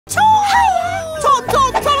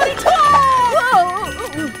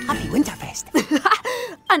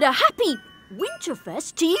And a happy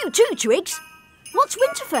Winterfest to you too, Twigs. What's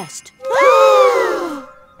Winterfest?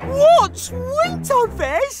 What's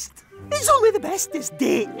Winterfest? It's only the bestest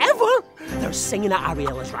day ever. There's singing at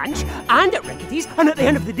Ariella's ranch and at Rickety's, and at the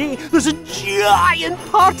end of the day, there's a giant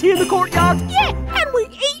party in the courtyard. Yeah, and we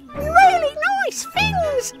eat really nice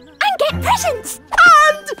things. And get presents.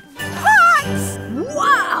 And hats!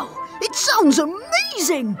 Wow! It sounds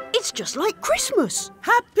amazing. It's just like Christmas.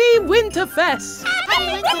 Happy Winterfest!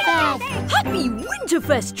 Happy Winterfest! Happy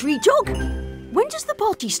Winterfest, Tree Dog. When does the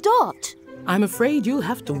party start? I'm afraid you'll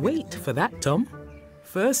have to wait for that, Tom.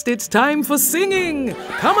 First, it's time for singing.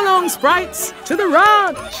 Come along, sprites, to the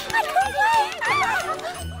ranch.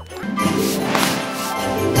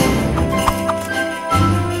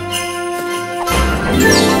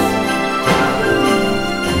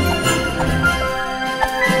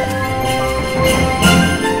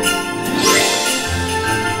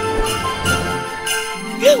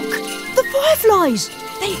 Look, the fireflies.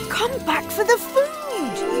 They've come back for the food.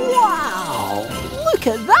 Wow! Look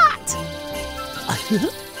at that!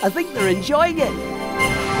 I think they're enjoying it.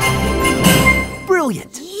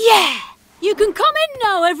 Brilliant! Yeah! You can come in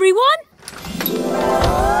now, everyone.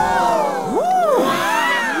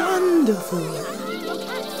 Wonderful!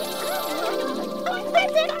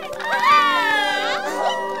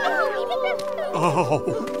 Oh,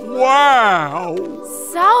 wow!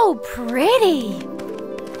 So pretty.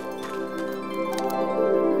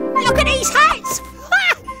 Look at these hats!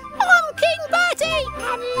 Ha! I'm King Bertie!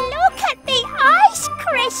 And look at the ice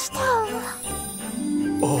crystal!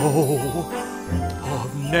 Oh,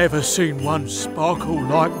 I've never seen one sparkle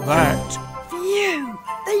like that. Phew!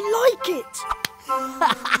 They like it.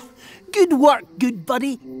 Good work, good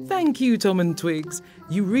buddy. Thank you, Tom and Twigs.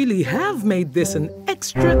 You really have made this an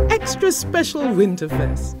extra special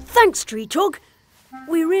Winterfest. Thanks, Tree Dog.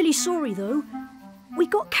 We're really sorry, though. We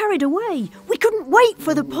got carried away. We couldn't wait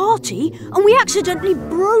for the party, and we accidentally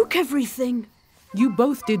broke everything. You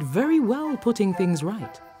both did very well putting things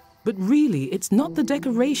right. But really, it's not the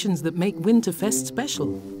decorations that make Winterfest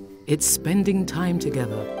special. It's spending time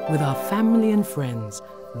together with our family and friends.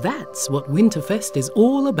 That's what Winterfest is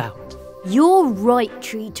all about. You're right,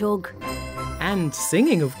 Tree Dog. And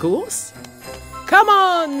singing, of course. Come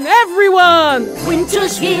on, everyone!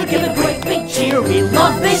 Winter's here, give a great big cheer. We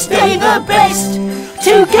love this day the best.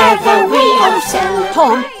 Together we all celebrate.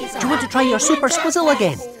 Tom, do you want to try your super squizzle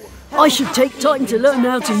again? I should take time to learn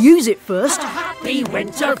how to use it first. Happy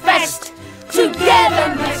Winterfest.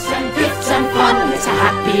 Togetherness and gifts and fun. It's a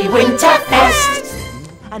happy Winterfest.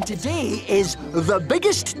 And today is the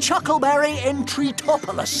biggest chuckleberry in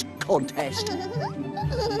Treetopolis contest.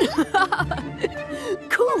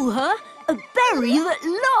 Cool, huh? A berry that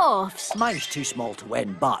laughs. Mine's too small to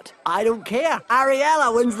win, but I don't care.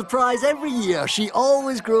 Ariella wins the prize every year. She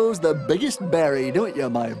always grows the biggest berry, don't you,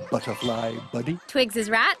 my butterfly buddy? Twigs is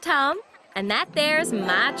right, Tom. And that there's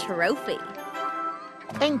my trophy.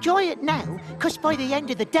 Enjoy it now, because by the end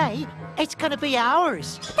of the day, it's going to be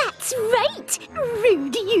ours. That's right,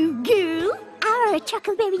 rude you girl. Our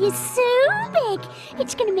chuckleberry is so big,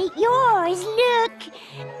 it's going to make yours look,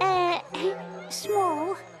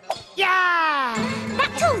 small. Yeah!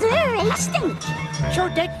 That'll do, eh, Stink? Sure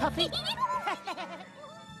did, Puffy.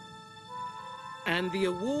 And the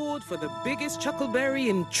award for the biggest chuckleberry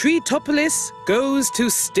in Treetopolis goes to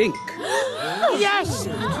Stink. Yes!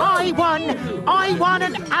 I won,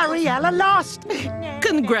 and Ariella lost.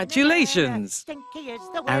 Congratulations! Stinky is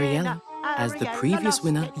the winner. Ariella, as the previous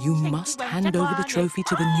winner, you must hand over the trophy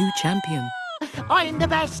to the new champion. I'm the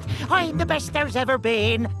best there's ever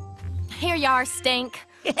been. Here you are, Stink.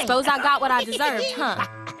 Suppose I got what I deserved, huh?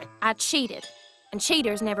 I cheated. And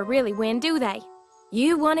cheaters never really win, do they?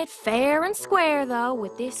 You won it fair and square, though,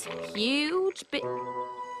 with this huge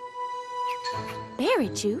berry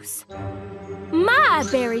juice. My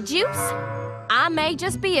berry juice. I may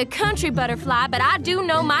just be a country butterfly, but I do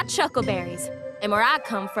know my chuckleberries. And where I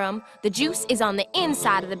come from, the juice is on the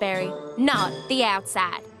inside of the berry, not the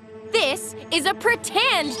outside. This is a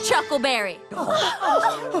pretend chuckleberry.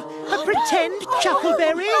 A pretend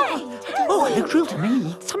chuckleberry? Oh, it looks real to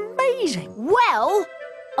me. It's amazing. Well,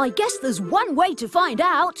 I guess there's one way to find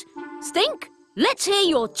out. Stink, let's hear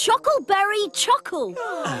your chuckleberry chuckle.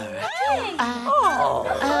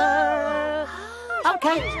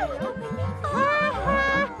 Okay.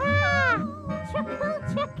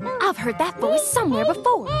 I've heard that voice somewhere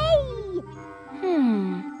before.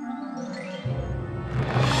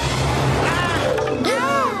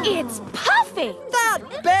 It's Puffy! That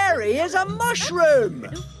berry is a mushroom.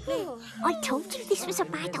 I told you this was a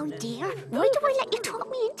bad idea. Why do I let you talk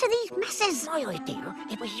me into these messes? My idea.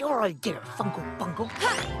 It was your idea, Fungal Bungle.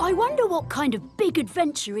 I wonder what kind of big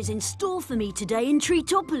adventure is in store for me today in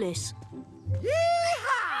Treetopolis.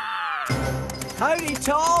 Howdy,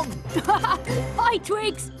 Tom. Hi,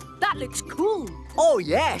 Twigs. That looks cool. Oh,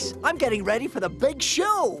 yes. I'm getting ready for the big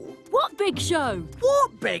show. What big show?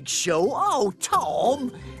 What big show? Oh,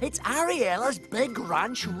 Tom. It's Ariella's Big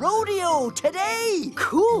Ranch Rodeo today.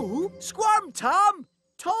 Cool. Squirm, Tom.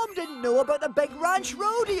 Tom didn't know about the Big Ranch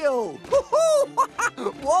Rodeo.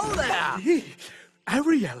 Whoa there.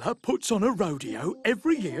 Ariella puts on a rodeo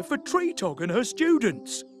every year for Treetog and her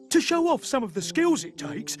students to show off some of the skills it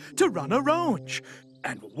takes to run a ranch.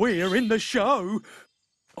 And we're in the show.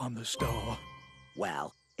 I'm the star.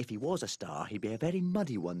 Well, if he was a star, he'd be a very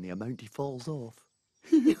muddy one the amount he falls off.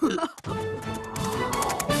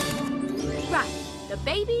 Right, the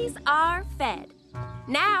babies are fed.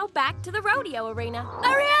 Now back to the rodeo arena.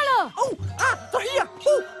 Ariella! Oh, they're here!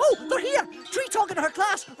 Oh, they're here! Treetog and her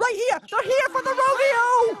class, right here! They're here for the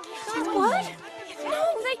rodeo! What?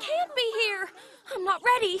 No, they can't be here. I'm not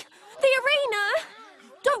ready. The arena.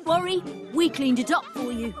 Don't worry, we cleaned it up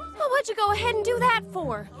for you. Well, what'd you go ahead and do that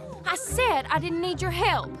for? I said I didn't need your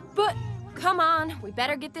help. But come on, we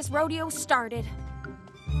better get this rodeo started.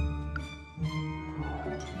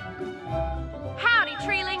 Howdy,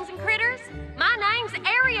 treelings and critters. My name's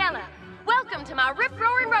Ariella. Welcome to my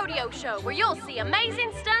rip-roaring rodeo show where you'll see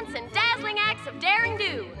amazing stunts and dazzling acts of daring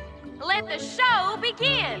do. Let the show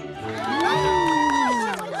begin.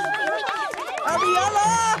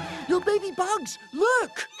 Ariella! Your baby bugs!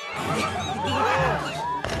 Look!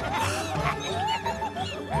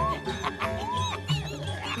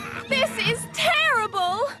 This is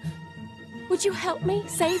terrible! Would you help me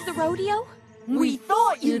save the rodeo? We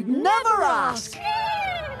thought you'd never ask!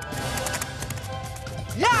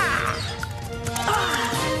 Yeah!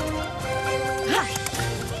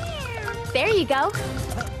 There you go.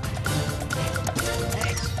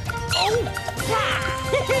 Oh! Yeah!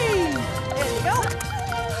 There you go!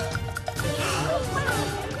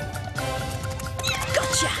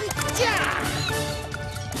 Gotcha! Yeah!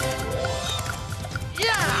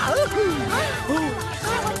 Yeah!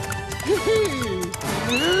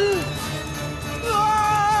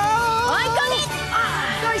 I got it!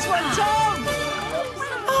 Nice one, Tom!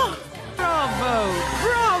 Bravo!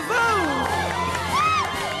 Bravo!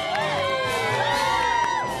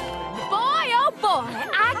 Boy, oh boy,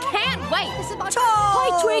 I can't wait. Hi,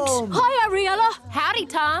 Twigs! Hi, Ariella! Howdy,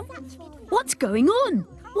 Tom. What's going on?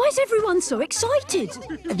 Why is everyone so excited?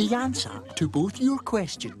 The answer to both your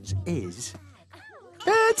questions is...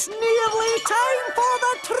 It's nearly time for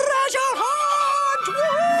the treasure hunt!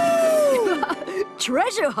 Woo!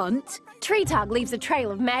 Treasure hunt? Treetog leaves a trail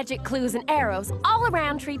of magic clues and arrows all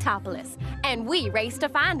around Treetopolis, and we race to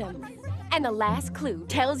find them. And the last clue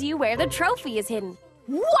tells you where the trophy is hidden.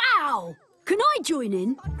 Wow! Can I join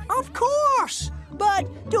in? Of course! But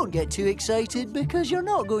don't get too excited because you're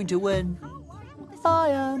not going to win. I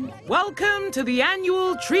am. Welcome to the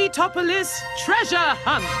annual Treetopolis Treasure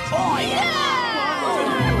Hunt. Oh, yeah!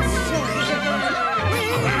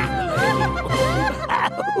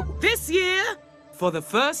 This year, for the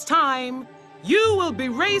first time, you will be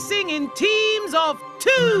racing in teams of 2.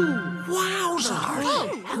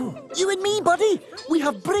 Wowzers! You and me, buddy. We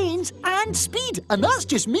have brains and speed, and that's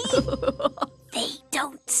just me. They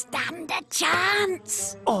don't stand a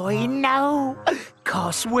chance. I know,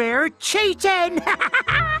 'cause we're cheating.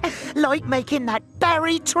 Like making that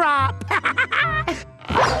berry trap.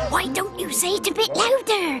 Why don't you say it a bit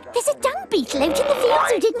louder? There's a dung beetle out in the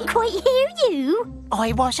fields who didn't quite hear you.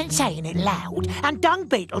 I wasn't saying it loud, and dung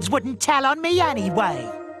beetles wouldn't tell on me anyway.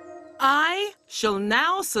 I shall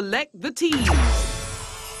now select the teams.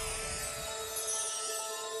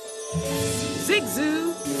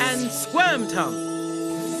 Zigzoo and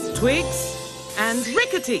Squirmtongue. Twigs and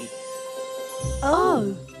Rickety.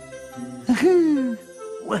 Oh.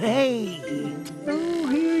 Wait. Oh,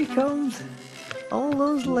 here he comes. All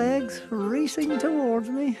those legs racing towards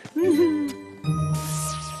me.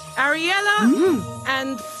 Ariella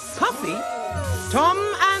and Puffy. Tom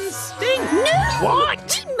and Stink. No!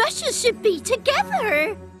 What? We mushers should be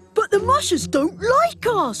together. But the mushers don't like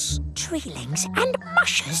us. Treelings and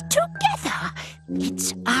mushers together.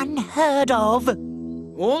 It's unheard of.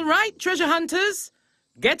 All right, treasure hunters.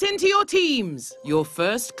 Get into your teams. Your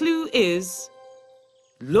first clue is...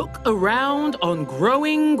 Look around on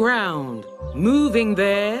growing ground. Moving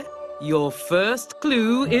there, your first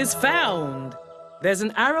clue is found. There's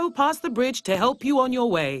an arrow past the bridge to help you on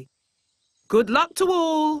your way. Good luck to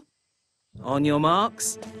all. On your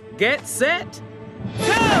marks, get set,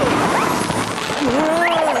 go!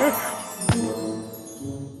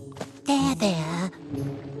 There, there.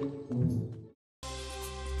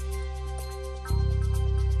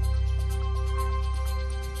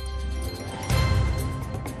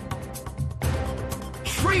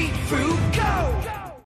 Treat food, go!